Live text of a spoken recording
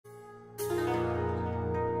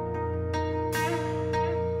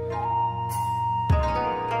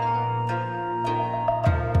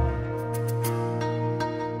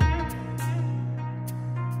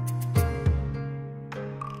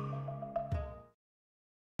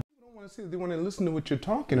want to see, they want to listen to what you're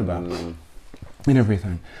talking about and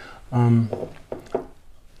everything.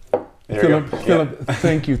 Philip,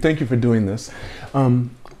 thank you for doing this.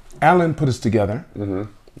 Allen put us together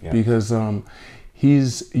because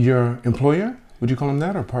he's your employer. Would you call him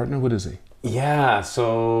that, or partner? What is he? Yeah,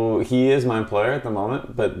 so he is my employer at the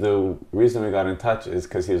moment, but the reason we got in touch is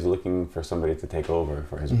because he was looking for somebody to take over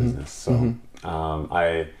for his business. So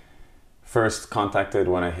I first contacted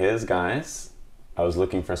one of his guys. I was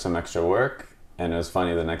looking for some extra work, and it was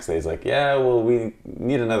funny, the next day he's like, yeah, well, we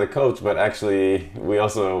need another coach, but actually we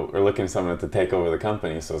also are looking for someone to take over the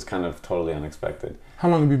company, so it's kind of totally unexpected. How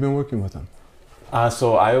long have you been working with him?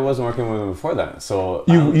 So I wasn't working with him before that. So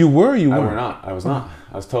you were? I were not. I was not.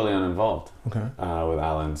 I was totally uninvolved with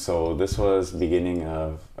Allen. So this was beginning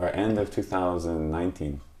of, or end of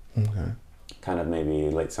 2019. Okay. Kind of maybe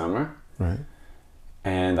late summer. Right.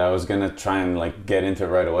 And I was going to try and like get into it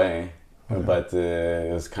right away. Okay. But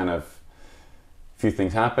it was kind of, few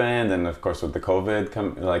things happened, and of course with the COVID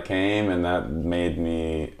came, and that made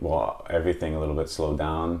me, well, everything a little bit slowed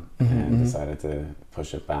down, and decided to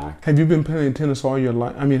push it back. Have you been playing tennis all your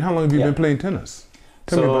life? I mean, how long have you been playing tennis?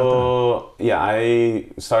 Tell me about that. Yeah, I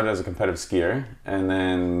started as a competitive skier and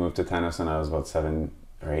then moved to tennis when I was about 7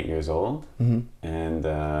 or 8 years old, and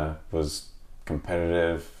was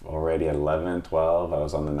competitive already at 11, 12. I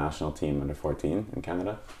was on the national team under 14 in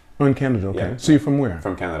Canada. Oh, in Canada, okay. Yeah. So you're from where?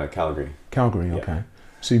 From Canada, Calgary. Calgary, okay. Yeah.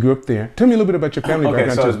 So you grew up there. Tell me a little bit about your family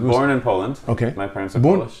background. So I was born in Poland. Okay. My parents are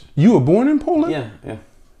Polish. You were born in Poland? Yeah, yeah.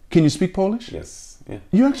 Can you speak Polish? Yes, yeah.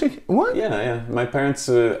 You actually, what? Yeah, yeah. My parents,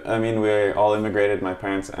 I mean, we all immigrated. My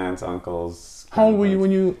parents, aunts, uncles. How old were you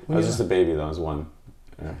when you... I was just a baby though, I was one.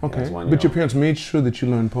 Okay, but your parents made sure that you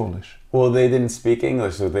learned Polish? Well, they didn't speak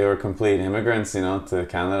English, so they were complete immigrants, you know, to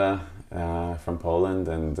Canada. From Poland,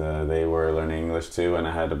 and they were learning English too, and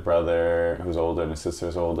I had a brother who's older and a sister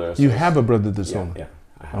who's older. So you have a brother that's older? Yeah,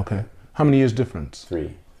 I have. Okay. How many years difference?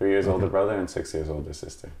 3 years older brother and 6 years older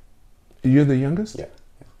sister. You're the youngest? Yeah.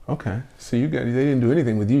 Okay, so they didn't do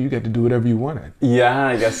anything with you, you got to do whatever you wanted. Yeah,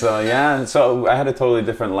 I guess so, yeah. So I had a totally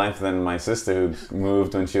different life than my sister, who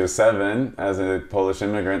moved when she was 7 as a Polish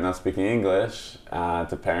immigrant not speaking English,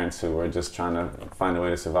 to parents who were just trying to find a way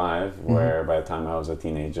to survive, where by the time I was a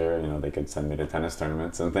teenager, you know, they could send me to tennis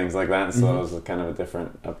tournaments and things like that, so it was kind of a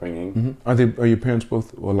different upbringing. Are your parents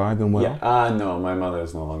both alive and well? Yeah, no, my mother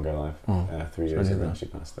is no longer alive. 3 years ago she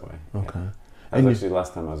passed away. Okay. Yeah. That was actually the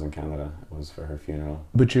last time I was in Canada, was for her funeral.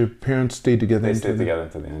 But your parents stayed together? They stayed together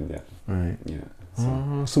to the end, yeah. Right. Yeah.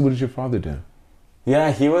 So what did your father do?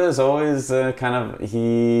 Yeah, he was always by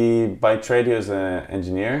trade he was an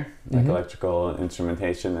engineer, like electrical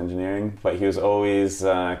instrumentation engineering, but he was always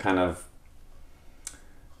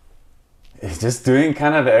just doing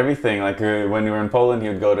kind of everything. Like when we were in Poland, he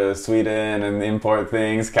would go to Sweden and import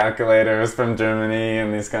things, calculators from Germany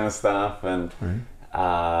and these kind of stuff. And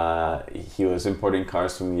he was importing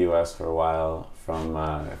cars from the US for a while,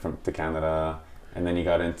 to Canada, and then he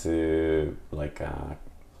got into like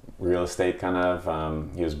real estate kind of.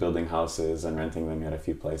 He was building houses and renting them at a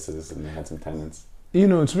few places, and they had some tenants. You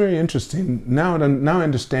know, it's very interesting. Now I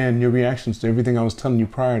understand your reactions to everything I was telling you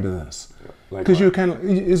prior to this. Because you're kind of,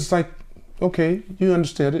 it's like, okay, you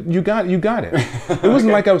understood it. You got it. It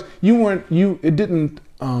wasn't like it didn't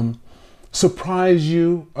surprise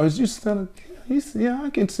you. I was just kind of, yeah, I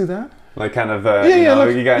can see that. Like kind of, you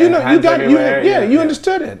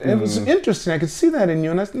understood it. It was interesting. I could see that in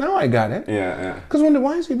you, and now I got it. Yeah, yeah. Because I wonder,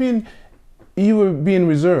 why is you were being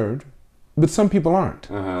reserved, but some people aren't.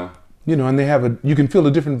 You know, and you can feel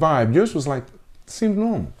a different vibe. Yours was like, seemed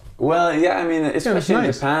normal. Well, yeah, I mean, especially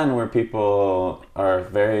in Japan, where people are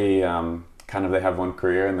very, they have one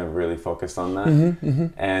career and they're really focused on that.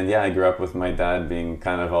 And yeah, I grew up with my dad being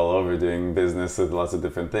kind of all over doing business with lots of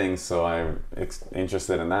different things, so I'm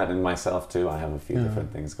interested in that, and myself too. I have a few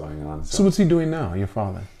different things going on. So what's he doing now, your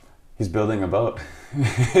father? He's building a boat.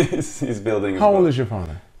 he's building a boat. How old is your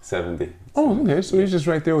father? 70. Oh, okay, so he's just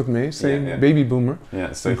right there with me, same baby boomer.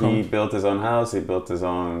 Yeah, so he built his own house, he built his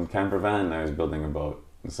own camper van, now he's building a boat.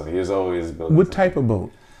 So he was always building. What type of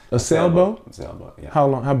boat? A sailboat? A sailboat, yeah. How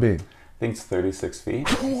long? How big? I think it's 36 feet.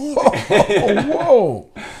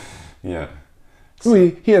 Whoa! Yeah. So,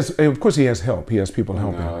 of course he has help. He has people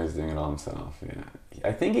helping. No, he's doing it all himself, yeah.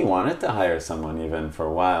 I think he wanted to hire someone even for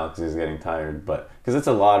a while because he's getting tired, but because it's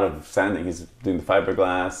a lot of sanding. He's doing the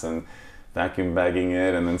fiberglass and vacuum bagging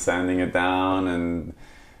it and then sanding it down, and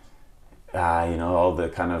all the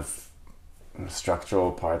kind of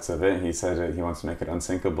structural parts of it. He said he wants to make it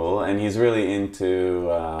unsinkable, and he's really into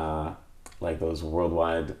like those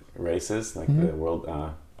worldwide races, like the world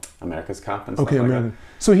America's Cup and stuff like that.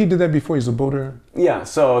 So he did that before. He's a boater. Yeah.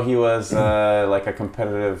 So he was like a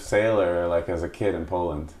competitive sailor, like as a kid in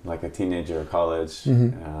Poland, like a teenager at college,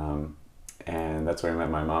 and that's where I met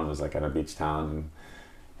my mom. It was like at a beach town,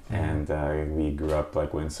 and we grew up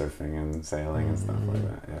like windsurfing and sailing and stuff like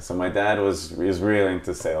that. Yeah. So my dad was really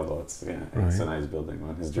into sailboats. Yeah. It's a nice building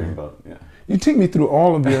one. His dream boat. Yeah. You take me through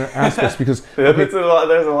all of your aspects because there's a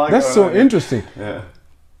lot. That's so on interesting. Yeah.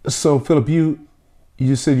 So Philip,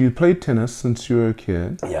 you said you played tennis since you were a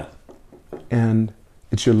kid. Yeah. And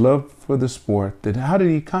it's your love for the sport. How did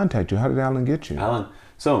he contact you? How did Allen get you? Allen.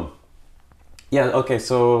 So, yeah, okay,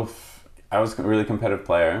 so I was a really competitive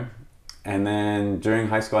player. And then during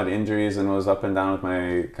high school I had injuries and was up and down with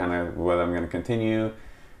my kind of whether I'm going to continue.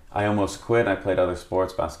 I almost quit. I played other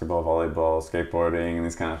sports, basketball, volleyball, skateboarding, and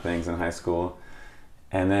these kind of things in high school.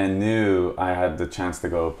 And then knew I had the chance to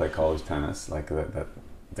go play college tennis, like that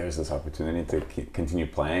there's this opportunity to continue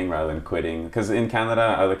playing rather than quitting. Because in Canada,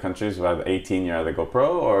 other countries, where 18, you either go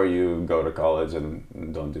pro or you go to college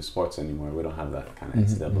and don't do sports anymore. We don't have that kind of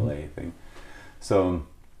NCAA thing. So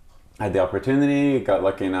I had the opportunity, got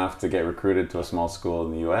lucky enough to get recruited to a small school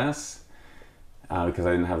in the US because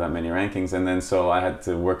I didn't have that many rankings. And then so I had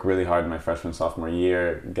to work really hard in my freshman, sophomore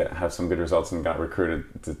year, have some good results, and got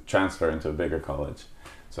recruited to transfer into a bigger college.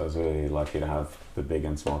 So I was really lucky to have the big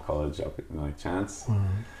and small college chance.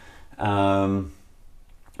 Man,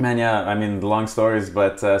 yeah, I mean, long stories,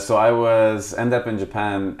 but so I ended up in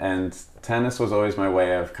Japan, and tennis was always my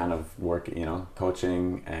way of kind of working,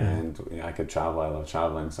 coaching, and I could travel. I love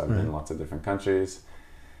traveling, so I've been in lots of different countries.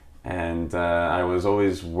 And I was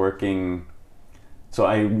always working. So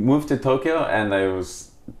I moved to Tokyo, and I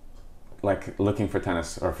was like looking for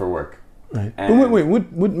tennis or for work. Right. But wait,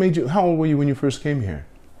 what made you, how old were you when you first came here?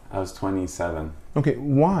 I was 27. Okay,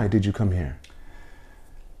 why did you come here?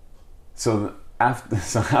 So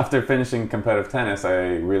after finishing competitive tennis,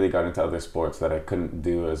 I really got into other sports that I couldn't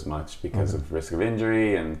do as much because of risk of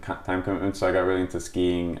injury and time commitment. So I got really into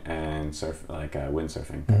skiing and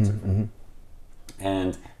windsurfing, kitesurfing,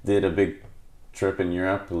 and did a big trip in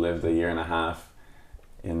Europe. Lived a year and a half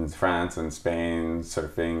in France and Spain,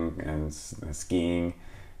 surfing and skiing.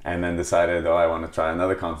 And then decided, I want to try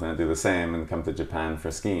another continent, do the same, and come to Japan for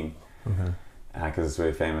skiing. Because it's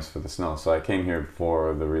really famous for the snow. So I came here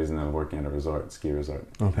for the reason of working at a ski resort.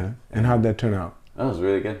 Okay. And how'd that turn out? That was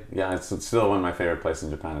really good. Yeah, it's still one of my favorite places in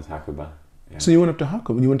Japan is Hakuba. Yeah. So you went up to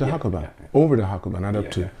Hakuba? You went to Hakuba? Over to Hakuba, not up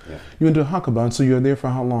to? Yeah. You went to Hakuba, and so you were there for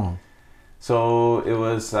how long? So it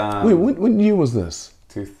was... wait, what year was this?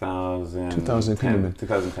 2010.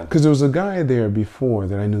 Because there was a guy there before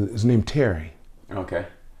that I knew, his name Terry. Okay.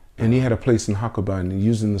 And he had a place in Hakuba, and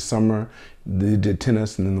usually in the summer they did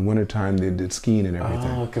tennis, and in the wintertime they did skiing and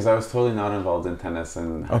everything. Oh, because I was totally not involved in tennis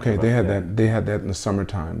and Hakuba. Okay, they had that. They had that in the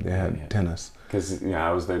summertime. They had tennis. Because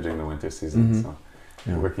I was there during the winter season, so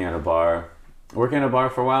working at a bar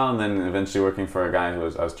for a while, and then eventually working for a guy I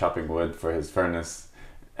was chopping wood for his furnace,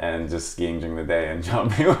 and just skiing during the day and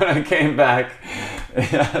jumping when I came back.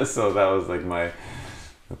 Yeah, so that was like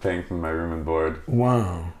paying for my room and board.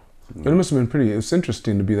 Wow. But it must have been pretty, it's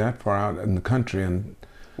interesting to be that far out in the country. And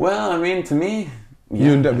well, I mean, to me... Yeah,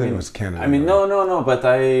 you ended up, it was Canada. I mean, no, but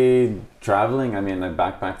traveling, I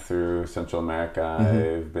backpacked through Central America.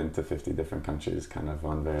 I've been to 50 different countries, kind of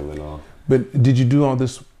on very little... But did you do all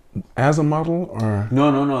this as a model, or...?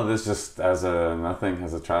 No, this just as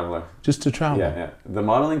a traveler. Just to travel? Yeah. The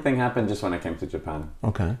modeling thing happened just when I came to Japan.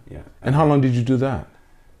 Okay. Yeah. And how long did you do that?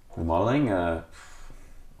 The modeling,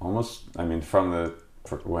 almost, from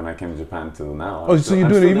when I came to Japan till now. Oh, so you're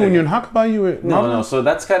doing it even when you're in Hakuba? You were No, so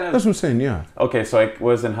that's kind of... That's what I'm saying, yeah. Okay, so I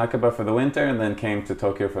was in Hakuba for the winter and then came to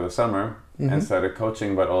Tokyo for the summer and started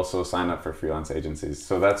coaching, but also signed up for freelance agencies.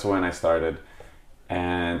 So that's when I started,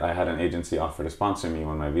 and I had an agency offer to sponsor me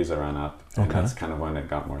when my visa ran up, and that's kind of when it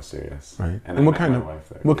got more serious. Right. And what kind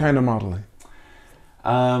of modeling?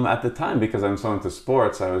 At the time, because I'm so into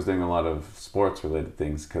sports, I was doing a lot of sports-related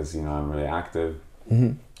things because, I'm really active.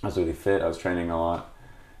 I was really fit. I was training a lot.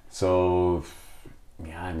 So,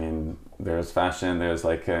 yeah, there's fashion, there's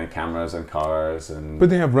cameras and cars and... But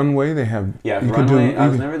they have runway, they have... Yeah, runway. I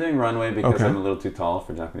was never doing runway because I'm a little too tall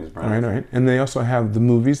for Japanese brands. Right. And they also have the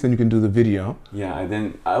movies, then you can do the video. Yeah, I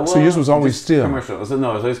didn't... so yours was always still? Commercials.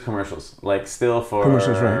 No, it was always commercials. Still for...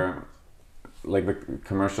 Commercials, right. The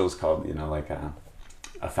commercials called,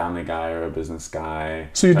 a Family Guy or a business guy.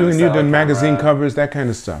 So you're doing magazine covers, that kind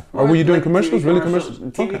of stuff. Or were you doing commercials? Really commercials?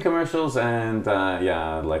 TV commercials and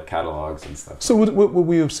catalogs and stuff. So what would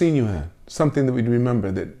we have seen you in? Something that we'd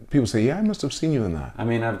remember that people say, yeah, I must have seen you in that.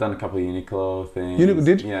 I've done a couple of Uniqlo things. Uniqlo,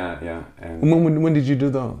 did you? Yeah. And when did you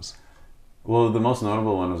do those? Well, the most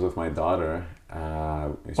notable one was with my daughter.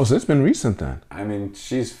 Oh, so it's been recent then. I mean,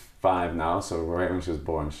 she's 5 now, so right when she was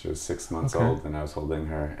born, she was 6 months old, and I was holding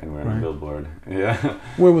her, and we're on a billboard. Yeah.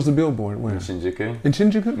 Where was the billboard? Where? In Shinjuku. In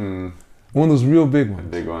Shinjuku? One of those real big ones. A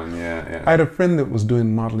big one, yeah. I had a friend that was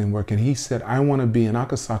doing modeling work, and he said, I want to be in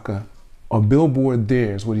Akasaka. A billboard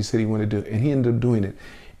there is what he said he wanted to do, and he ended up doing it.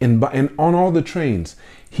 And on all the trains,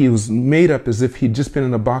 he was made up as if he'd just been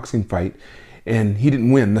in a boxing fight, and he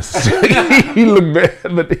didn't win necessarily. He looked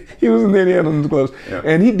bad, but he was in there, he had on his gloves,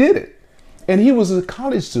 and he did it. And he was a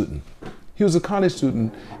college student. He was a college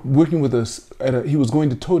student working with us. He was going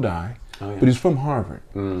to Todai, but he's from Harvard,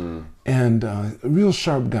 and a real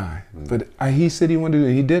sharp guy. But he said he wanted to do it,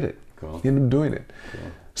 and he did it. Cool. He ended up doing it.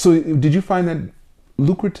 Cool. So did you find that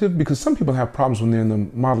lucrative? Because some people have problems when they're in the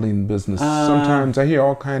modeling business. Sometimes I hear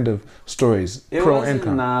all kind of stories, pro and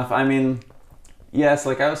con. Enough. I mean, yes,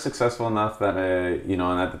 like I was successful enough that you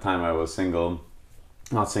know, and at the time I was single,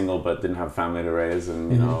 not single, but didn't have a family to raise,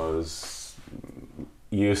 and you know, I was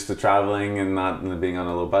used to traveling and not being on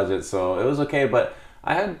a low budget, so it was okay. But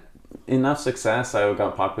I had enough success. I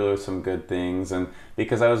got popular with some good things, and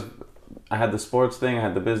because I had the sports thing, I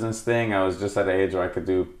had the business thing. I was just at an age where I could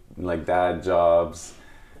do like dad jobs.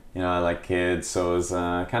 You know, I like kids, so it was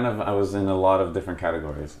I was in a lot of different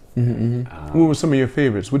categories. What were some of your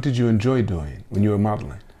favorites? What did you enjoy doing when you were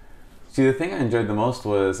modeling? See, the thing I enjoyed the most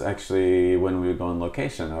was actually when we would go on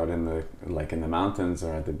location out in the mountains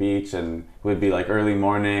or at the beach, and we'd be like early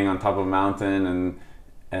morning on top of a mountain,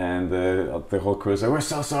 and the whole crew was like, we're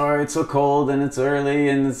so sorry, it's so cold and it's early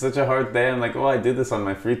and it's such a hard day. I'm like, oh, I did this on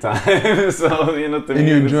my free time. So, you know, to me, and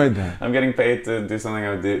you enjoyed that. I'm getting paid to do something I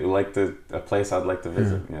would do, a place I'd like to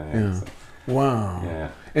visit. Yeah. So, wow. Yeah.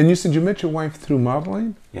 And you said you met your wife through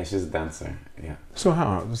modeling? Yeah, she's a dancer. Yeah. So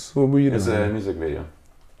how? So what were you doing? It's a music video.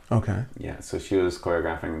 Okay. Yeah, so she was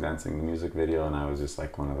choreographing and dancing the music video, and I was just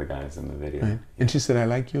like one of the guys in the video. Right. And she said, I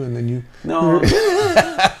like you, and then you... No.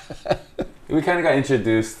 We kind of got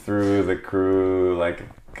introduced through the crew, like,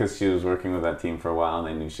 because she was working with that team for a while, and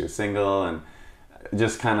they knew she was single, and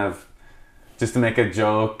just to make a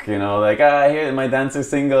joke, you know, like, here, my dancer's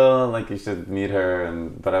single, like, you should meet her,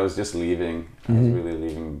 but I was just leaving. I was really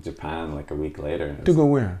leaving Japan, like, a week later. To go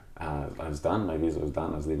where? I was done, my visa was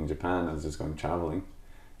done, I was leaving Japan, I was just going traveling.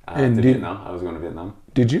 To Vietnam. I was going to Vietnam.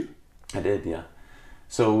 Did you? I did, yeah.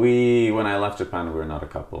 So when I left Japan, we were not a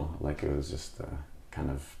couple. Like, it was just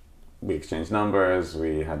we exchanged numbers,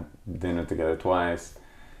 we had dinner together twice.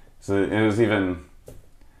 So it was even,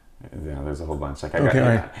 there's a whole bunch. Like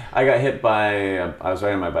I got hit by, I was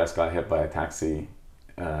riding my bicycle, I got hit by a taxi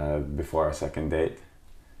before our second date.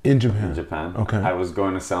 In Japan? In Japan. Okay. I was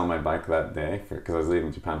going to sell my bike that day because I was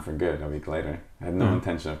leaving Japan for good a week later. I had no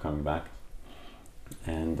intention of coming back.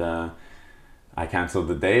 And I canceled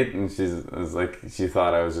the date, and she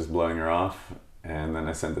thought I was just blowing her off, and then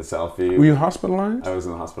I sent a selfie. Were you hospitalized? I was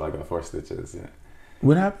in the hospital. I got 4 stitches. Yeah.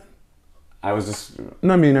 What happened? I was just.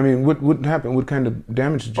 No, I mean, what happened? What kind of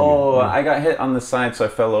damage did you get? I got hit on the side, so I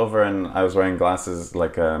fell over, and I was wearing glasses,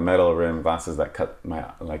 like metal rim glasses that cut my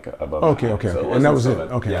above. Okay. So And that was it.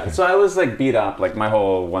 Bad. Okay. Yeah. Okay. So I was like beat up, like my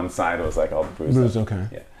whole one side was like all bruised. Okay.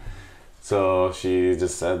 Yeah. So she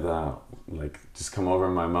just said, like, just come over,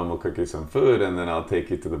 my mom will cook you some food, and then I'll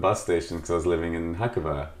take you to the bus station, because I was living in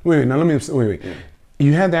Hakuba. Wait, Yeah.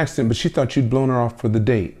 You had the accident, but she thought you'd blown her off for the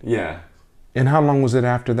date. Yeah. And how long was it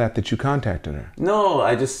after that you contacted her? No,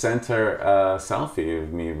 I just sent her a selfie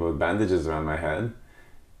of me with bandages around my head.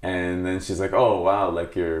 And then she's like, oh, wow,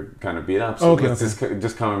 like, you're kind of beat up. So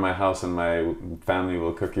just come to my house and my family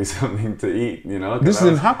will cook you something to eat, you know? This is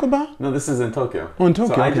in Hakuba? No, this is in Tokyo. Oh, in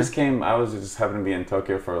Tokyo, So I just happened to be in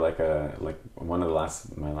Tokyo for like one of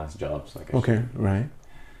my last jobs. Right.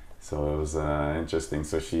 So it was interesting.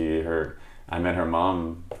 So I met her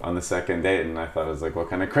mom on the second date, and I thought it was like, what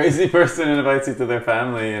kind of crazy person invites you to their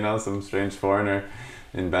family, you know, some strange foreigner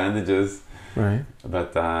in bandages. Right.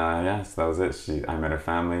 But so that was it. I met her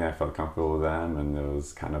family, I felt comfortable with them, and it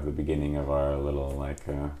was kind of the beginning of our little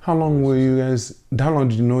How long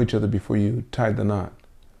did you know each other before you tied the knot?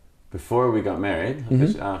 Before we got married?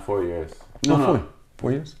 4 years. No.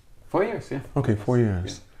 4 years? 4 years, yeah. Okay, 4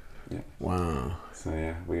 years. Yeah. Wow. So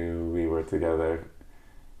yeah, we were together.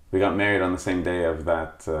 We got married on the same day of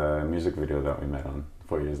that music video that we met on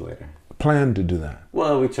 4 years later. Planned to do that?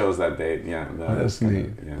 Well, we chose that date, yeah. That's neat.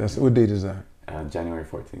 What date is that? January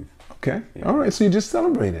 14th. Okay. Yeah. All right, so you just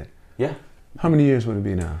celebrated. Yeah. How many years would it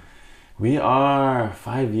be now? We are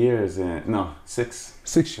 5 years in. No, 6.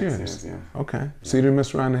 6 years. Yeah. Okay. Yeah. So you didn't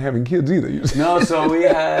mess around and having kids either? No, so we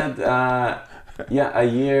had, a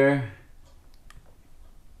year.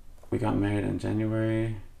 We got married in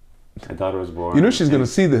January. My daughter was born. You know she's going to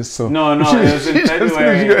see this, so... No, no, it was in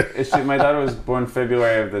February. My daughter was born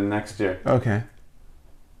February of the next year. Okay.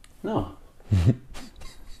 No.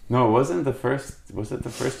 No, it wasn't the first... Was it the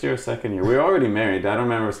first year or second year? We were already married. I don't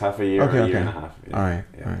remember if it was half a year or a year and a half. Yeah. All right,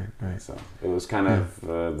 yeah. all right. So it was kind of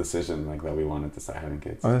a decision like that we wanted to start having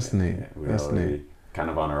kids. Oh, that's neat. Yeah, we that's were already neat. kind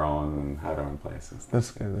of on our own and had our own place and stuff.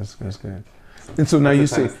 That's good, that's good. And so now you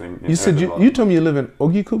say... You said you told me you live in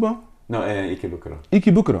Ogikubo? No, Ikebukuro.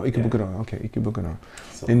 Ikebukuro, okay, Ikebukuro.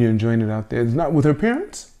 So, and you're enjoying it out there? It's not with her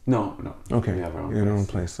parents? No, no. Okay, we have our own your place. own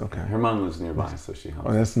place, okay. Her mom lives nearby, so she helps.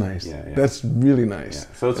 Oh, that's nice. Yeah, yeah. That's really nice.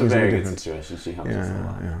 Yeah. So it's a very good situation. She helps us a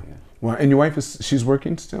lot. Yeah. Well, and your wife she's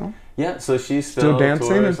working still? Yeah, so she's still dancing?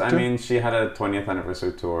 Tours. I mean, she had a 20th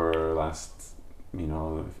anniversary tour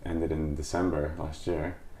ended in December last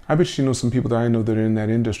year. I bet she knows some people that I know that are in that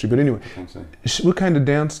industry. But anyway, what kind of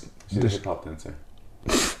dance? She's a hip-hop dancer.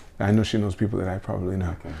 I know she knows people that I probably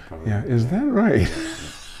know. Okay, probably. Yeah, is that right?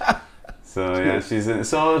 Yeah. So yeah,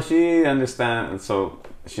 so she understands. So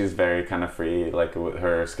she's very kind of free. Like with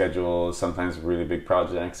her schedule, sometimes really big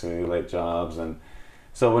projects, really late jobs, and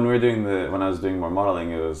so when I was doing more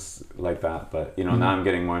modeling, it was like that. But now I'm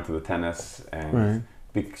getting more into the tennis, and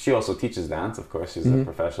she also teaches dance. Of course, she's a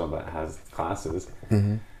professional that has classes.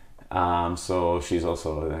 So she's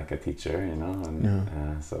also like a teacher,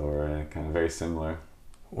 and so we're kind of very similar.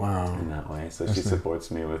 Wow. In that way. So she supports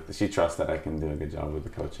me she trusts that I can do a good job with the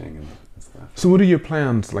coaching and stuff. So what are your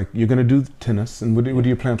plans? Like, you're going to do tennis, and what are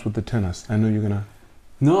your plans with the tennis? I know you're going to...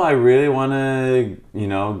 No, I really want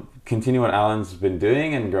to, continue what Allen's been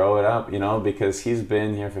doing and grow it up, because he's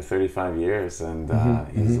been here for 35 years and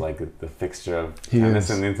he's like the fixture of tennis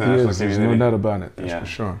in the international community. There's no doubt about it, that's for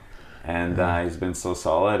sure. And he's been so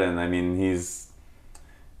solid, and I mean,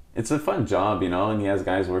 it's a fun job, and he has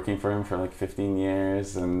guys working for him for like 15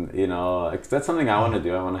 years, and that's something I want to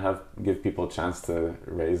do. I want to give people a chance to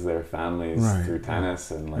raise their families through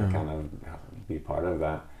tennis and kind of be part of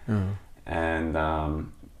that,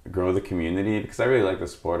 and grow the community, because I really like the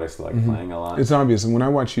sport. I still like playing a lot. It's obvious, and when I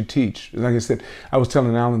watch you teach, like I said, I was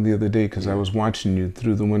telling Allen the other day, because I was watching you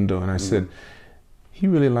through the window, and I said, he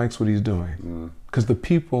really likes what he's doing, because the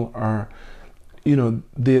people are...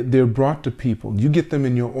 they're brought to people. You get them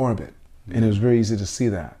in your orbit, and it's very easy to see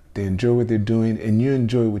that. They enjoy what they're doing, and you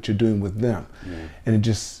enjoy what you're doing with them. And it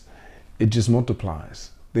just multiplies.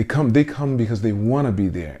 They come because they want to be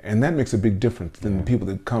there, and that makes a big difference than the people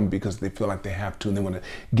that come because they feel like they have to and they want to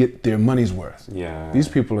get their money's worth. Yeah. These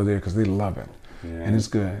people are there because they love it, and it's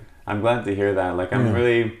good. I'm glad to hear that. Like, I'm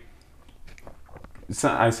really...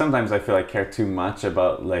 sometimes I feel I care too much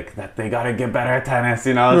about like that they gotta get better at tennis,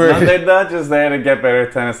 they're not just there to get better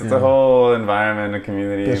at tennis. It's a whole environment, a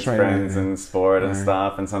community, and friends and sport and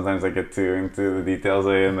stuff, and sometimes I get too into the details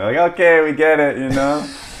of it, and they're like, okay, we get it,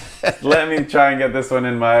 let me try and get this one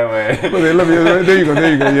in my way. Well, they love you. There you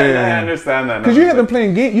go, yeah. I understand that. Because you had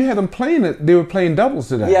them playing they were playing doubles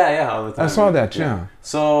today. Yeah, all the time. I saw that, yeah.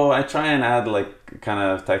 So I try and add like kind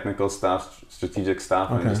of technical stuff, strategic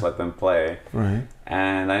stuff, and just let them play. Right.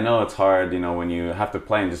 And I know it's hard, when you have to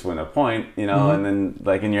play and just win a point, and then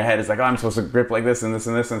like in your head it's like, oh, I'm supposed to grip like this and this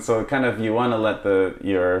and this, and so kind of you want to let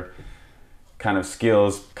your kind of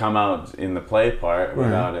skills come out in the play part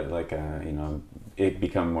without it like it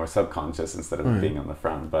become more subconscious instead of being on the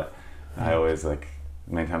front. But I always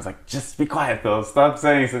many times just be quiet, Phil, stop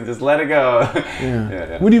saying something, just let it go.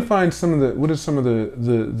 What do you find what are some of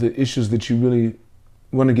the issues that you really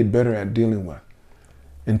want to get better at dealing with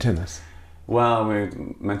in tennis? Well, we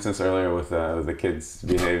mentioned this earlier with the kids'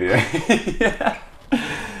 behavior.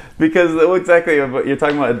 Because exactly what you're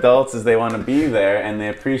talking about, adults, is they want to be there and they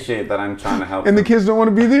appreciate that I'm trying to help them. And the kids don't want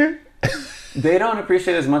to be there? They don't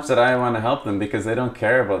appreciate as much that I want to help them, because they don't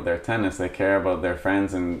care about their tennis. They care about their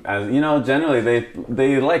friends, and generally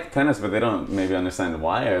they like tennis, but they don't maybe understand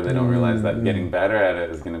why, or they don't realize that getting better at it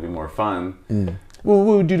is going to be more fun. Well,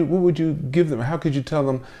 what would you give them? How could you tell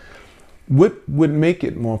them what would make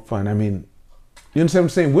it more fun? I mean, you understand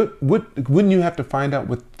what I'm saying? Wouldn't you have to find out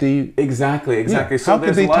what they... Exactly. Yeah. So how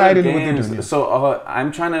could they tie it into what they're doing? Yeah. So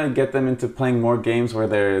I'm trying to get them into playing more games where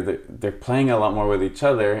they're playing a lot more with each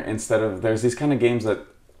other, instead of... There's these kind of games that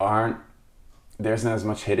there's not as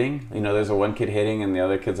much hitting. There's one kid hitting and the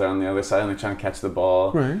other kids are on the other side and they're trying to catch the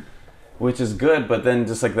ball. Right. Which is good, but then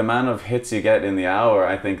just like the amount of hits you get in the hour,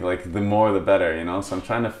 I think like the more the better, So I'm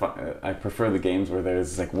trying to I prefer the games where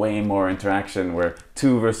there's like way more interaction, where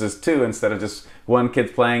 2 versus 2 instead of just one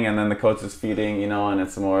kid's playing and then the coach is feeding, and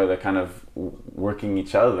it's more the kind of working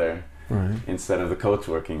each other instead of the coach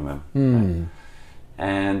working them. Right?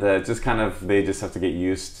 And just kind of, they just have to get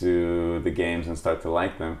used to the games and start to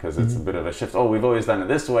like them, because it's a bit of a shift. Oh, we've always done it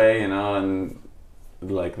this way, you know, and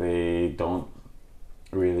like they don't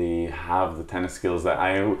really have the tennis skills that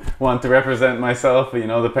I want to represent myself. You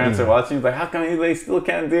know, the parents are watching, like, how come they still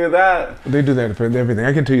can't do that? They do that for everything.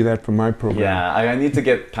 I can tell you that from my program. Yeah, I need to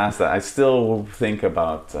get past that. I still think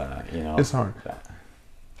about, you know, it's hard. That.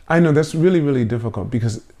 I know that's really, really difficult,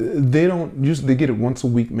 because they don't usually, they get it once a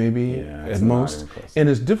week maybe at most. And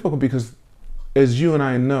it's difficult because, as you and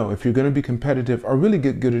I know, if you're going to be competitive or really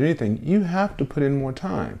get good at anything, you have to put in more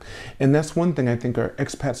time. And that's one thing I think our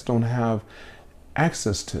expats don't have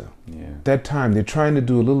access to. That time. They're trying to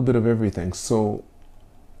do a little bit of everything. So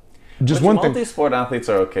just one thing. Multi-sport athletes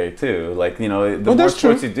are okay too. Like, you know, the more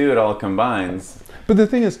sports you do, it all combines. But the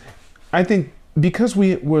thing is, I think because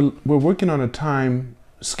we're working on a time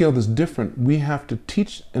scale that's different, we have to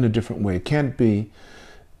teach in a different way. It can't be,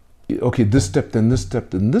 okay, this step, then this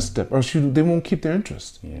step, then this step, or they won't keep their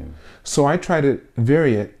interest. So I try to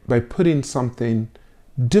vary it by putting something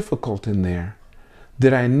difficult in there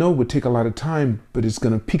that I know would take a lot of time, but it's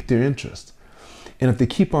going to pique their interest. And if they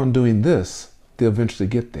keep on doing this, they'll eventually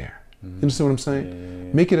get there. You understand what I'm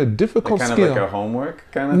saying? Make it a difficult kind skill. Kind of like a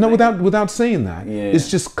homework kind of No, thing? without saying that. It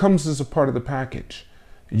just comes as a part of the package.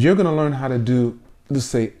 You're going to learn how to do, let's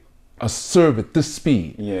say, a serve at this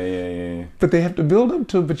speed. But they have to build up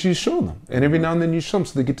to it, but you show them. And every now and then you show them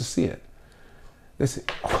so they get to see it. They say,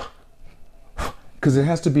 because it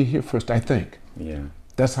has to be here first, I think.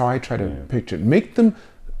 That's how I try to picture it. Make them.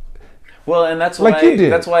 Well, and that's why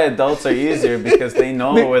that's why adults are easier, because they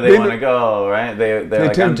know where they want to go, right? They're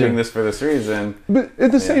like, I'm doing this for this reason. But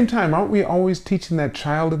at the same time, aren't we always teaching that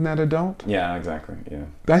child and that adult? Yeah, exactly. Yeah.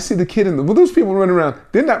 I see the kid in them. Well, those people running around,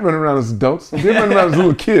 they're not running around as adults. They're running around as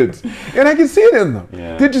little kids. And I can see it in them.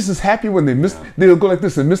 They're just as happy when they miss. They'll go like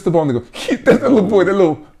this and miss the ball, and they go, that little boy, that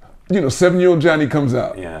little, 7-year-old Johnny comes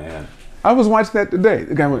out. I was watching that today.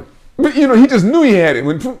 The guy went, but he just knew he had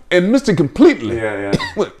it and missed it completely.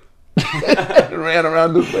 Ran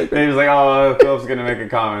around this like that. And he was like, oh, Philip's gonna make a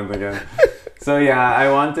comment again. So yeah, I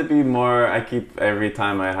want to be more. I keep every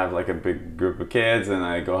time I have like a big group of kids and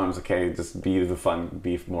I go home, it's okay, just be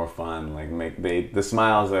more fun. Like the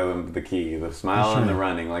smiles are the key. The smile and the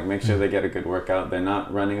running. Like make sure they get a good workout. They're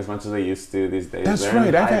not running as much as they used to these days. That's They're right.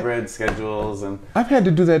 in hybrid schedules, and I've had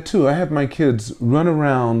to do that too. I have my kids run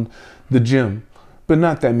around the gym, but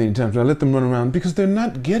not that many times. I let them run around because they're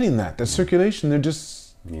not getting that circulation. They're just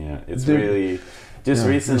it's really just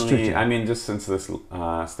recently restricted. I mean, just since this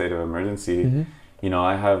state of emergency,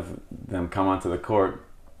 I have them come onto the court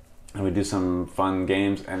and we do some fun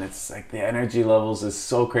games, and it's like the energy levels is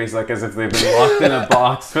so crazy, like as if they've been locked in a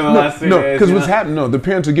box for the last 2 days. No, because what's happening? No, the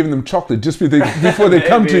parents are giving them chocolate just before they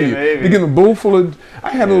come to you. They give them a bowl full of.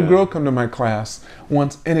 I had a little girl come to my class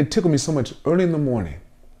once, and it tickled me so much early in the morning.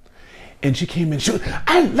 And she came in. She was,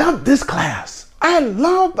 I love this class. I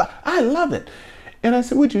love it. And I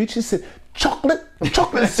said, what'd you eat? She said, chocolate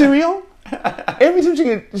cereal. Every time she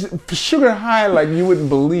get sugar high like you wouldn't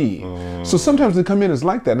believe. So sometimes they come in as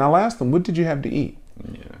like that. And I'll ask them, what did you have to eat?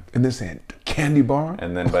 And they're saying, candy bar.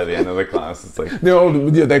 And then by the end of the class, it's like...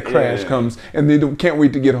 that crash comes and they can't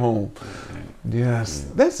wait to get home. Yes,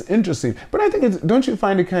 that's interesting. But I think, don't you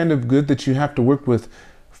find it kind of good that you have to work with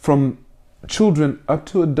from children up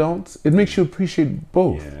to adults? It makes you appreciate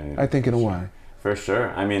both, I think, in a way. For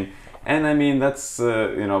sure. I mean, that's,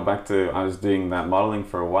 back to, I was doing that modeling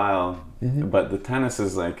for a while, but the tennis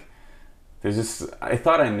is like, there's just, I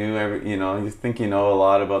thought I knew you think you know a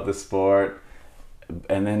lot about the sport,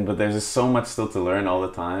 but there's just so much still to learn all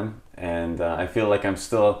the time. And I feel like I'm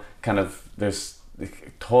still there's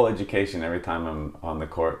whole education every time I'm on the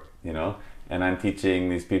court, and I'm teaching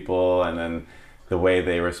these people, and then the way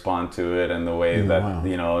they respond to it, and the way that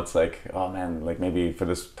it's like, oh man, like maybe for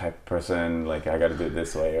this type of person, like I got to do it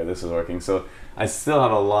this way, or this is working. So I still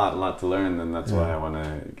have a lot to learn, and that's why I want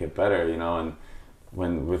to get better, And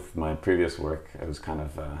when with my previous work, I was kind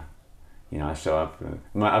of, I show up.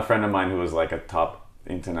 A friend of mine who was like a top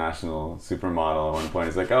international supermodel at one point,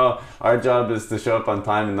 he's like, oh, our job is to show up on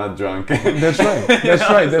time and not drunk. That's right.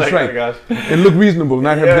 That's right. Oh gosh. And look reasonable,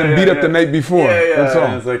 not have been beat up the night before. That's all.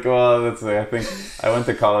 And it's like, well, that's like, I think I went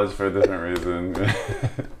to college for a different reason.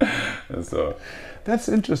 And so that's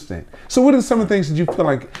interesting. So what are some of the things that you feel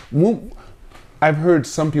like, I've heard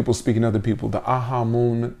some people speaking to other people, the aha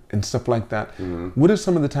moment and stuff like that. What are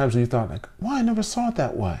some of the times when you thought like, wow, I never saw it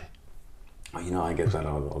that way? I get that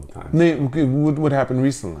all the time. What happened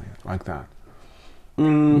recently like that?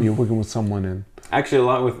 You're working with someone and... Actually, a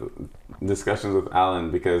lot with discussions with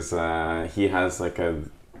Allen, because he has like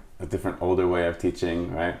a different older way of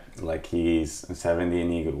teaching, right? Like he's 70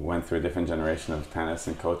 and he went through a different generation of tennis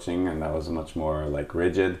and coaching, and that was much more like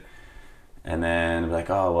rigid. And then like,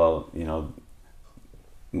 oh, well, you know,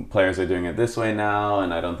 players are doing it this way now,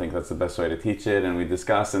 and I don't think that's the best way to teach it. And we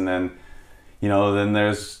discuss, and then, you know, then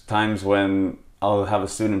there's times when I'll have a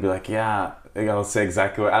student be like, yeah, I'll say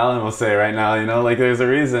exactly what Allen will say right now, you know, like there's a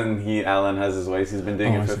reason Allen has his ways. He's been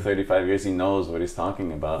doing it for 35 years. He knows what he's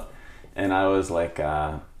talking about. And I was like,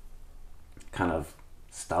 kind of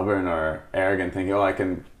stubborn or arrogant, thinking, oh, I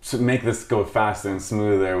can make this go faster and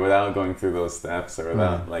smoother without going through those steps or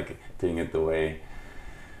without like doing it the way.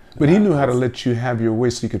 But he knew how to let you have your way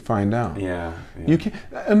so you could find out. Yeah. You can,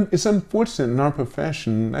 and it's unfortunate in our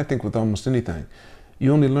profession, I think with almost anything,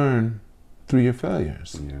 you only learn through your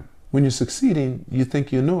failures. Yeah. When you're succeeding, you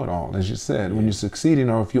think you know it all, as you said. When you're succeeding,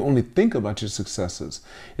 or if you only think about your successes,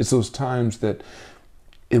 it's those times that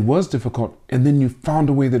it was difficult, and then you found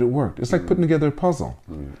a way that it worked. It's like putting together a puzzle,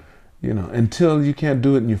 you know, until you can't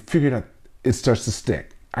do it and you figure it out, it starts to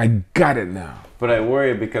stick. I got it now. But I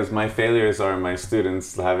worry because my failures are my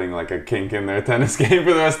students having like a kink in their tennis game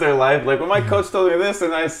for the rest of their life. Like, well, my coach told me this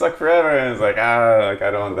and I suck forever. And it's like, like I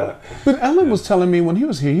don't want that. But Allen was telling me when he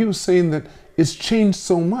was here, he was saying that it's changed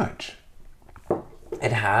so much.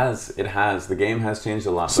 It has. The game has changed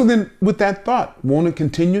a lot. So then with that thought, won't it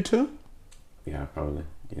continue to? Yeah, probably.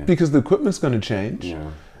 Yeah. Because the equipment's going to change.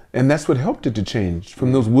 Yeah. And that's what helped it to change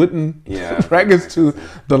from those wooden rackets to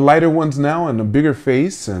exactly. the lighter ones now and a bigger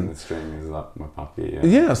face. And the string is a lot more poppy.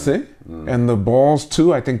 Yeah, see? And the balls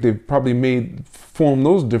too, I think they've probably formed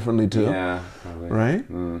those differently too. Yeah, probably. Right?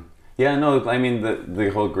 Yeah, no, I mean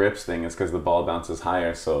the whole grips thing is because the ball bounces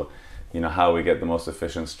higher, so you know how we get the most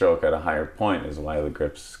efficient stroke at a higher point is why the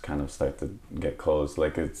grips kind of start to get closed.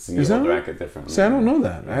 Like it's you hold the racket differently. See, I don't know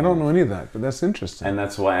that. I don't know any of that, but that's interesting. And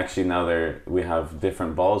that's why actually now we have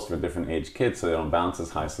different balls for different age kids, so they don't bounce as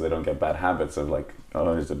high, so they don't get bad habits of like,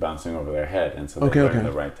 oh, is it bouncing over their head, and so they learn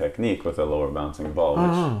the right technique with a lower bouncing ball,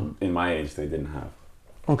 which in my age they didn't have.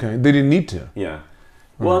 Okay, they didn't need to. Yeah.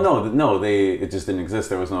 Well, no, it just didn't exist.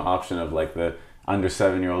 There was no option of like the under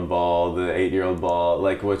 7-year-old ball, the 8-year-old ball,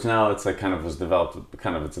 like which now it's like kind of was developed.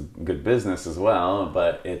 Kind of it's a good business as well,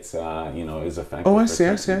 but it's you know is effective. Oh, I see.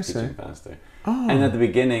 Teaching faster. Oh. And at the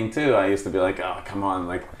beginning too, I used to be like, oh, come on,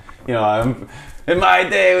 like you know, in my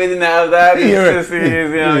day we didn't have that.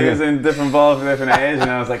 Using different balls for different age, and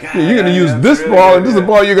I was like, you're gonna use this really ball, and this is the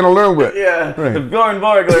ball you're gonna learn with. Yeah, right. If Bjorn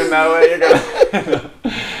Borg learned that way, you're gonna.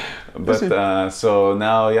 But so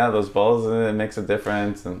now, yeah, those balls, it makes a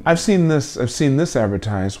difference. And I've seen this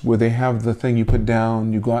advertised where they have the thing you put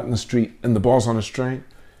down, you go out in the street, and the ball's on a string.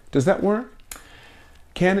 Does that work?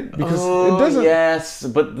 Can it? Because it doesn't. Yes,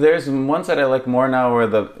 but there's ones that I like more now where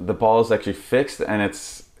the ball is actually fixed and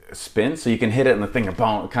it's spin, so you can hit it and the thing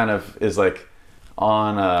kind of is like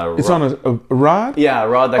on a. It's on a rod. Yeah, a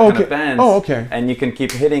rod that kind of bends. Oh, okay. And you can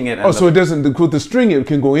keep hitting it. And so it doesn't. With the string, it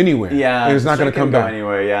can go anywhere. Yeah, and it's not going to come back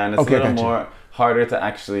anywhere. Yeah, and it's a little more harder to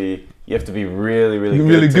actually. You have to be really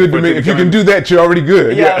good to make. If you can do that, you're already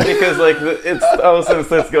good. Yeah, because like it's all of a sudden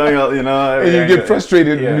starts going out, you know. And you get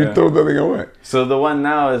frustrated and you throw the thing away. So the one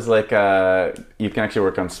now is like you can actually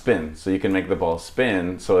work on spin, so you can make the ball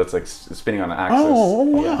spin, so it's like spinning on an axis. Oh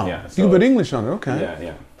wow! Yeah. So you can put English on it, okay?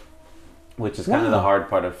 Yeah. Which is kind of the hard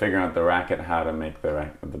part of figuring out the racket, how to make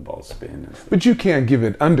the ball spin. But you can't give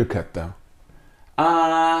it undercut though.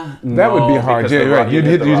 No, that would be hard. Yeah, right. You'd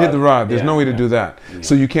hit the rod. There's no way to do that. Yeah.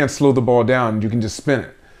 So you can't slow the ball down. You can just spin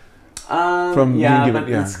it.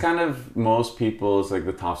 It's kind of most people's like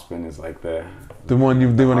the top spin is like the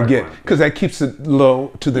one they want to get because that keeps it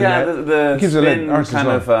low to the net. The keeps spin kind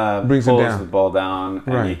of brings pulls it down. the ball down,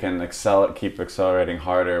 and you can keep accelerating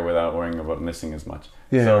harder without worrying about missing as much.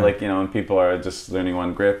 Yeah, so like you know when people are just learning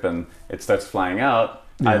one grip and it starts flying out.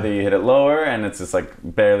 Either you hit it lower and it's just like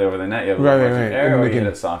barely over the net, you have a little more air, or you hit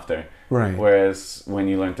it softer. Right. Whereas when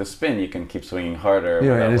you learn to spin, you can keep swinging harder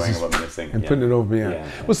without worrying about missing. And putting it over,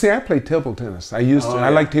 Well, see, I play table tennis. I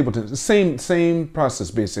like table tennis. Same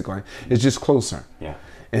process, basically. It's just closer. Yeah.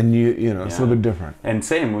 And you know, it's a little bit different. And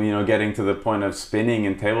same, you know, getting to the point of spinning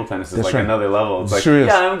in table tennis is That's like another level. It's like, sure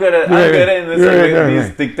is. I'm good at it. And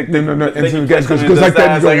this No. And some guys goes like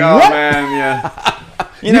that, and you go, what? Oh, man, yeah.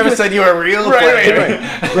 You never said you were a real player.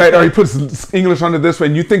 Right, or he puts English onto this way,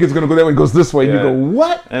 and you think it's going to go that way, and goes this way, and you go,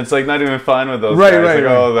 what? And it's like not even fun with those guys. Like,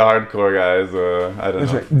 oh, the hardcore guys. I don't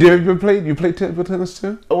know. Right. Did you ever play? You played table tennis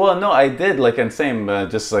too? Well, no, I did. Like, and same,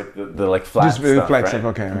 just like the like flat stuff. Flat stuff,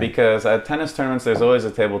 okay. Right. Because at tennis tournaments, there's always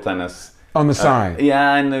a table tennis on the side.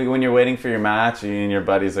 Yeah, and when you're waiting for your match, you and your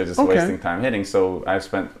buddies are just wasting time hitting. So I've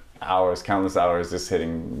spent hours, countless hours, just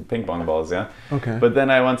hitting ping pong balls. Yeah. Okay. But then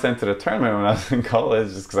I once entered a tournament when I was in college,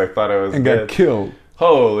 just because I thought I was and good. got killed.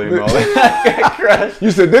 Holy moly! I got crushed. You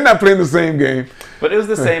said they're not playing the same game. But it was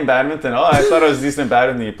the same badminton. Oh, I thought it was decent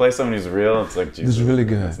badminton. You play someone who's real, it's like, Jesus, it's really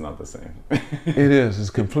good. It's not the same. It is. It's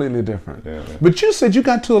completely different. Yeah. But you said you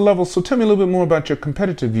got to a level, so tell me a little bit more about your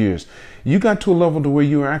competitive years. You got to a level to where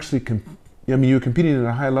you were actually, you were competing at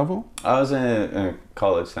a high level? I was in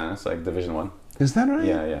college tennis, like Division 1. Is that right?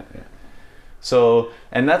 Yeah. So,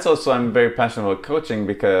 and that's also, I'm very passionate about coaching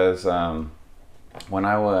because when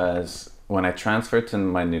I transferred to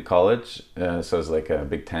my new college, so it was like a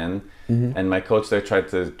Big Ten, and my coach there tried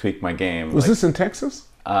to tweak my game. Was this in Texas?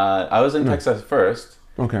 I was in Texas first.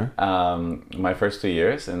 Okay. My first 2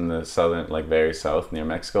 years in the southern, like very south near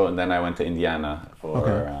Mexico, and then I went to Indiana for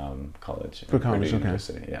college. For college, Purdue okay.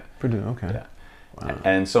 University, yeah. Purdue, okay. Yeah. Wow.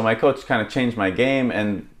 And so my coach kind of changed my game,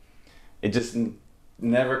 and it just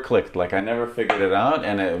never clicked. Like I never figured it out,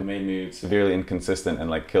 and it made me severely inconsistent and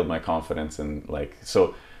like killed my confidence. And like,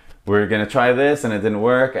 so we're gonna try this, and it didn't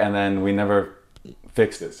work, and then we never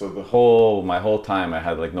fixed it. So my whole time I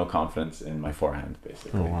had like no confidence in my forehand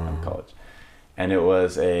basically in college. And it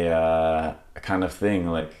was a kind of thing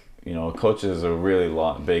like, you know, coaches a really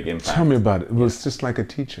big impact. Tell me about it. It was just like a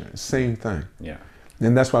teacher, same thing. Yeah.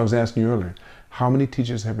 And that's why I was asking you earlier, how many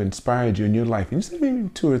teachers have inspired you in your life? And you said maybe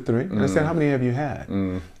 2 or 3. And I said, how many have you had?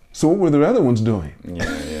 So what were the other ones doing?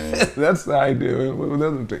 Yeah. That's the idea. What were the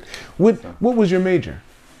other things? What was your major?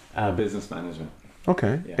 Business management.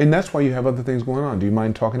 Okay. Yeah. And that's why you have other things going on. Do you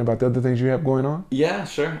mind talking about the other things you have going on? Yeah,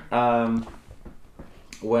 sure.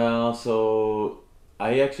 Well, so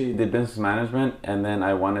I actually did business management, and then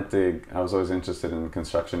I was always interested in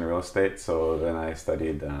construction and real estate, so then I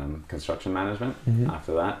studied construction management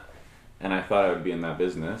after that, and I thought I would be in that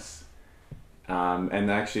business,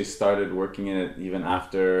 and I actually started working in it even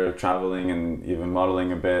after traveling and even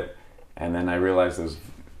modeling a bit, and then I realized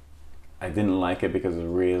I didn't like it because it was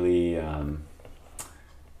really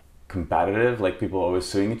competitive, like people always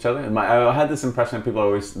suing each other. And I had this impression that people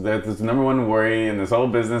always, there's the number one worry in this whole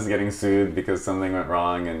business getting sued because something went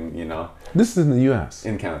wrong, and you know. This is in the U.S.?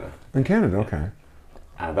 In Canada. In Canada, okay.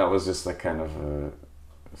 That was just like kind of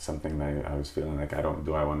something that I was feeling like,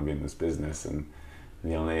 do I want to be in this business? And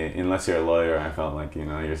unless you're a lawyer, I felt like, you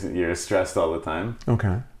know, you're stressed all the time.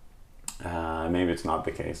 Okay. Maybe it's not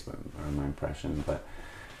the case, but or my impression, but.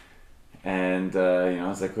 And, you know, I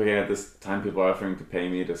was like, okay, at this time people are offering to pay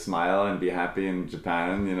me to smile and be happy in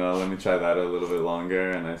Japan, you know, let me try that a little bit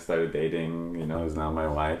longer. And I started dating, you know, who's now my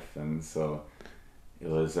wife. And so it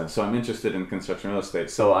was, so I'm interested in construction real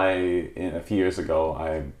estate. So a few years ago,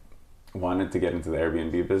 I wanted to get into the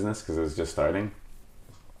Airbnb business because it was just starting.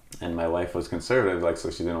 And my wife was conservative, like,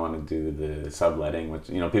 so she didn't want to do the subletting, which,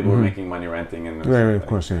 you know, people were making money renting. And right, of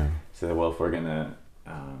course, yeah. So, well, if we're going to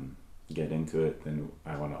get into it, then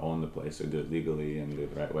I want to own the place or do it legally and do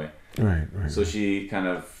it the right way. Right. So she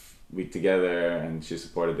we together, and she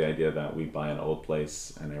supported the idea that we buy an old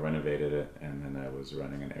place, and I renovated it, and then I was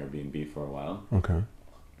running an Airbnb for a while. Okay.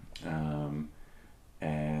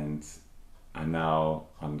 And I'm now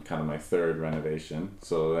on kind of my 3rd renovation.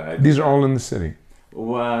 So these are all in the city? 2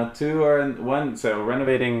 are in one. So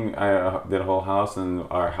renovating, I did a whole house, and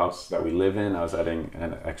our house that we live in, I was adding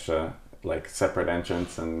an extra like separate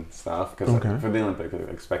entrance and stuff because for the Olympics,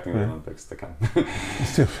 expecting the Olympics to come.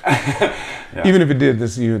 Even if it did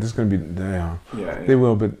this year, this is going to be they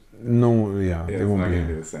will, but they won't be. It's not going to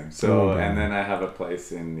be the same. So and then I have a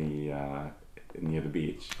place in the near the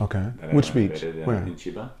beach. Okay. Which beach? Where? In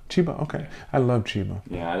Chiba. Chiba. Okay. Yeah. I love Chiba.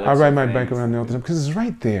 Yeah, I ride my bike around there all the time because it's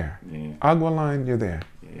right there. Yeah. Agua line, you're there.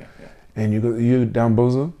 Yeah. And you down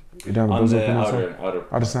Bozo. You're down on Bozo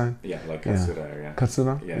the outer side? Yeah, like Katsura area.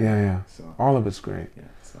 Katsura? Yeah. So all of it's great. Yeah,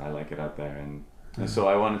 so I like it out there. And so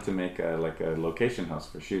I wanted to make a location house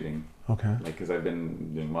for shooting. Okay. Like, because I've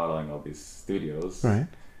been doing modeling all these studios. Right.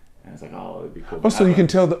 And it's like, it'd be cool. Oh, so you can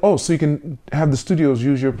so you can have the studios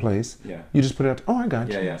use your place. Yeah. You just put it out. Oh, I got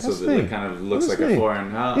you. Yeah. So it kind of looks like a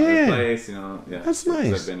foreign house, place, you know. Yeah. That's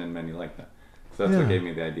nice. I've been in many like that. So that's what gave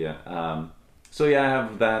me the idea. So I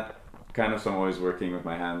have that. So I'm always working with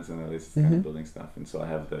my hands and at least kind of building stuff, and so I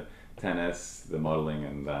have the tennis, the modeling,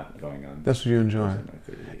 and that going on. That's what you enjoy.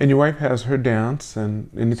 And your wife has her dance and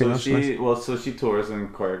anything else? So she tours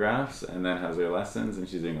and choreographs, and then has her lessons, and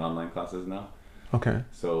she's doing online classes now. Okay.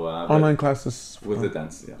 So online classes with the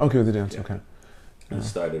dance. Yeah. Okay, with the dance. Okay. It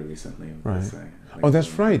started recently. Right.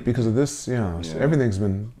 That's right. Because of this, So everything's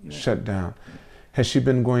been shut down. Has she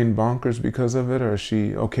been going bonkers because of it, or is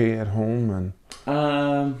she okay at home? And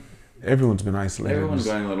everyone's been isolated. Everyone's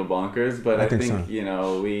going a little bonkers, but I think so. You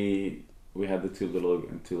know, we had the two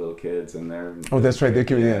little kids, and they're that's right.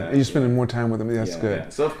 You're spending more time with them. That's good. Yeah.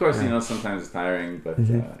 So of course, sometimes it's tiring, but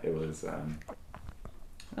it was.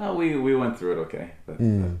 We went through it okay. But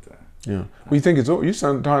yeah. We think it's over. You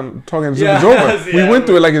sound talking as if it's over. We went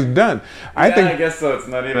through it like it's done. I guess so. It's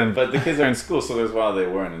not even. But the kids are in school, so there's while they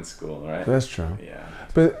weren't in school, right? That's true. Yeah.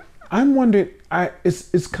 But I'm wondering.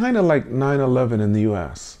 It's kind of like 9/11 in the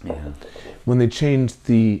U.S. Yeah. When they changed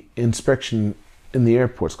the inspection in the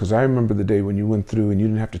airports, because I remember the day when you went through and you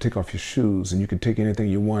didn't have to take off your shoes and you could take anything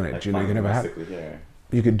you wanted. Like you could have here.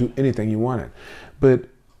 You could do anything you wanted. But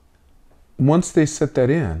once they set that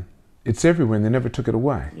in, it's everywhere and they never took it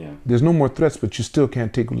away. Yeah. There's no more threats, but you still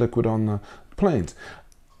can't take liquid on the planes.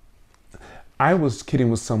 I was kidding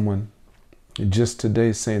with someone just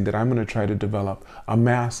today saying that I'm going to try to develop a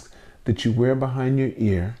mask that you wear behind your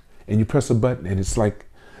ear and you press a button and it's like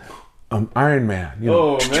Iron Man.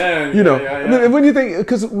 Oh man! I mean, when you think,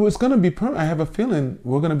 because it's going to be, I have a feeling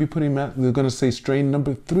we're going to be putting, they're going to say strain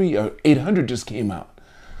number 3 or 800 just came out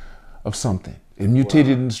of something. It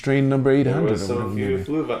mutated in strain number 800. There was so few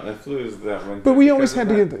flus that went. But we always had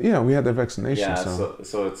to get, we had the vaccination. Yeah, so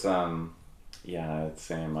it's it's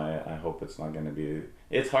same. I hope it's not going to be.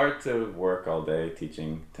 It's hard to work all day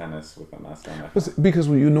teaching tennis with a mask on. Because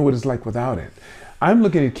you know what it's like without it. I'm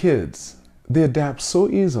looking at kids. They adapt so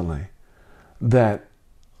easily that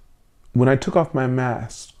when I took off my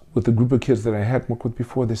mask with a group of kids that I had worked with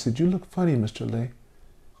before, they said, "You look funny, Mr. Lee."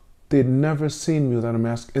 They'd never seen me without a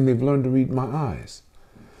mask, and they've learned to read my eyes.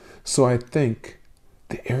 So I think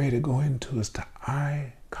the area to go into is to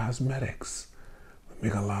eye cosmetics. We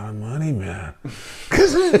make a lot of money, man.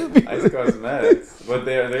 Eye cosmetics, but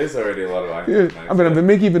there's already a lot of eye cosmetics. I mean, they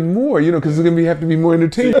make even more, because it's gonna have to be more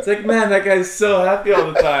entertaining. It's like, man, that guy's so happy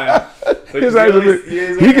all the time. He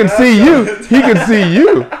can see you. He can see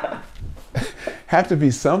you. Have to be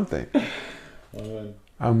something.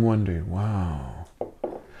 I'm wondering. Wow.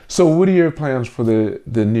 So what are your plans for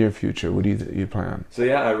the near future? What do you plan? So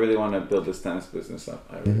I really want to build this tennis business up.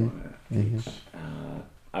 I really want to teach.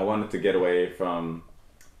 I wanted to get away from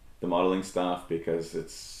the modeling stuff because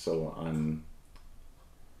it's so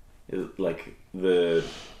like the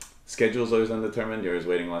schedule's always undetermined. You're always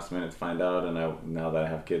waiting last minute to find out. And now that I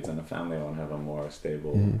have kids and a family, I want to have a more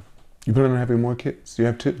stable. You plan on having more kids? You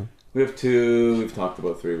have 2. We have 2. We've talked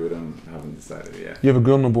about 3. We haven't decided yet. You have a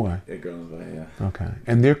girl and a boy? A girl and a boy, yeah. Okay.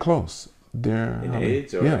 And they're close? They're in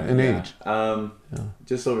age? Age.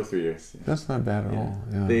 Just over 3 years. Yeah. That's not bad at all.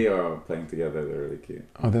 Yeah. They are playing together. They're really cute.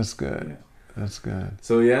 Oh, that's good. Yeah. That's good.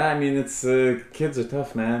 So I mean, it's kids are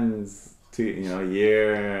tough, man. It's a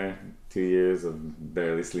year, 2 years of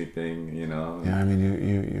barely sleeping. Yeah, I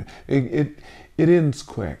mean, it ends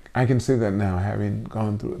quick. I can say that now, having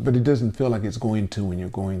gone through it, but it doesn't feel like it's going to when you're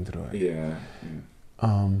going through it. Yeah.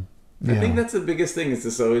 I think that's the biggest thing. Is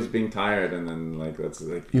just always being tired, and then that's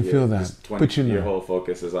like you feel that, but your whole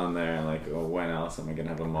focus is on there, and when else am I gonna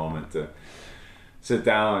have a moment to sit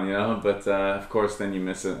down? But of course, then you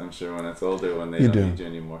miss it. I'm sure when it's older, when they don't need you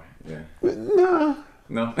anymore. Yeah. No.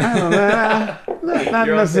 I don't know. Not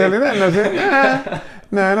necessarily. Not necessarily.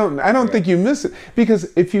 No, I don't think you miss it,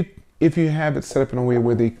 because if you have it set up in a way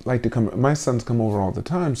where they like to come, my sons come over all the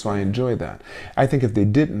time, so I enjoy that. I think if they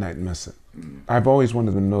didn't, I'd miss it. I've always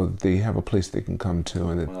wanted them to know that they have a place they can come to,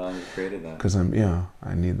 and you created that. Because I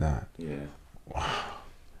need that. Yeah. Wow.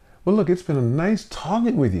 Well, look, it's been a nice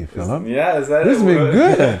talking with you, Philip. Yeah, is that this has been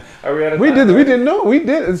good. Are we out of time? We didn't know. We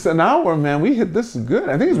did. It's an hour, man. We hit this is good.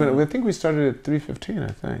 I think I think we started at 3:15.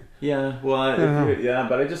 I think. Yeah. Well,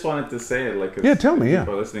 but I just wanted to say it, yeah, tell me. Yeah.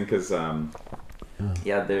 People listening, because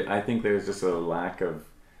I think there's just a lack of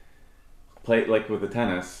play, like with the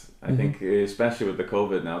tennis. I think, especially with the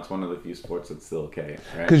COVID now, it's one of the few sports that's still okay,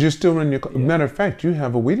 right? Because you're still in your. Matter of fact, you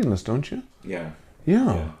have a waiting list, don't you? Yeah.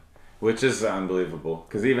 Yeah. Which is unbelievable.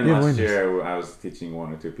 Because even last year, I was teaching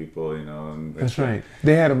 1 or 2 people, and that's right.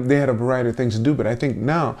 They had a variety of things to do, but I think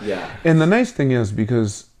now. Yeah. And the nice thing is,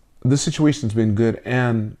 because the situation's been good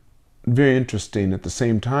and very interesting at the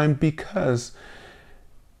same time, because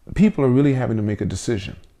people are really having to make a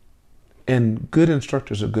decision, and good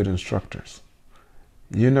instructors are good instructors.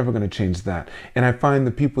 You're never going to change that. And I find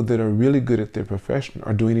the people that are really good at their profession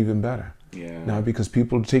are doing even better. Yeah. Now, because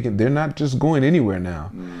people they're not just going anywhere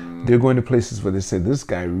now. They're going to places where they say, this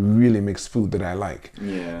guy really makes food that I like.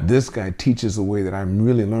 Yeah. This guy teaches a way that I'm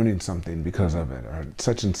really learning something because of it, or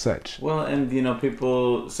such and such. Well, and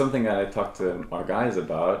people, something that I talk to our guys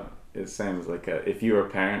about is same as if you were a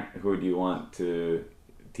parent, who do you want to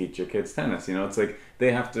teach your kids tennis? It's like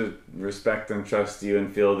they have to respect and trust you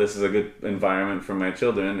and feel this is a good environment for my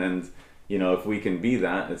children, and if we can be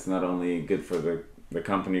that, it's not only good for the the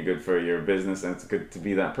company, good for your business, and it's good to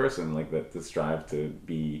be that person, like that, to strive to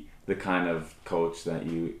be the kind of coach that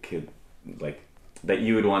you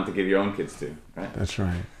would want to give your own kids to, right? That's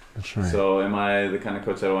right. That's right. So am I the kind of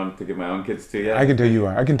coach I want to give my own kids to? Yeah. I can tell you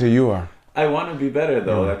are. I can tell you are. I want to be better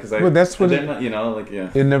though, because that's what not, you know, like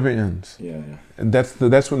it never ends. Yeah. And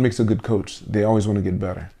that's what makes a good coach. They always want to get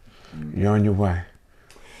better. You're on your way.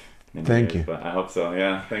 Thank you. But I hope so.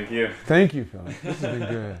 Yeah. Thank you. Thank you, Fillip. This has been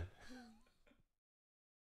good.